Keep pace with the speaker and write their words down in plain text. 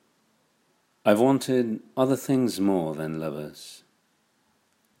I've wanted other things more than lovers.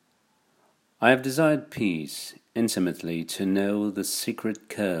 I have desired peace intimately to know the secret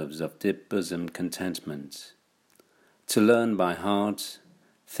curves of deep-bosomed contentment, to learn by heart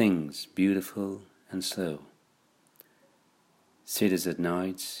things beautiful and slow. Cities at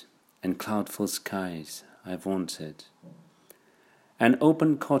night and cloudful skies I've wanted, and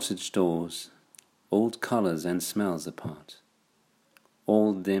open cottage doors, old colours and smells apart,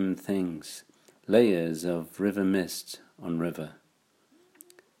 all dim things, layers of river mist on river,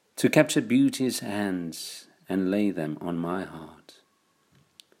 to capture beauty's hands and lay them on my heart.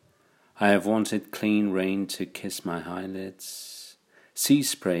 I have wanted clean rain to kiss my eyelids, sea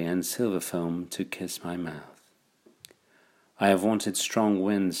spray and silver foam to kiss my mouth. I have wanted strong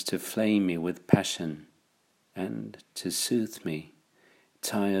winds to flame me with passion, and to soothe me,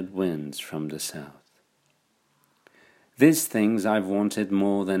 tired winds from the south. These things I've wanted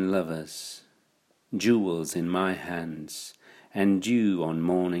more than lovers, jewels in my hands, and dew on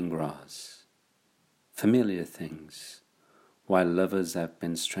morning grass, familiar things, while lovers have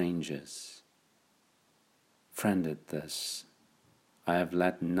been strangers. Friended thus, I have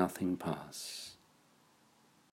let nothing pass.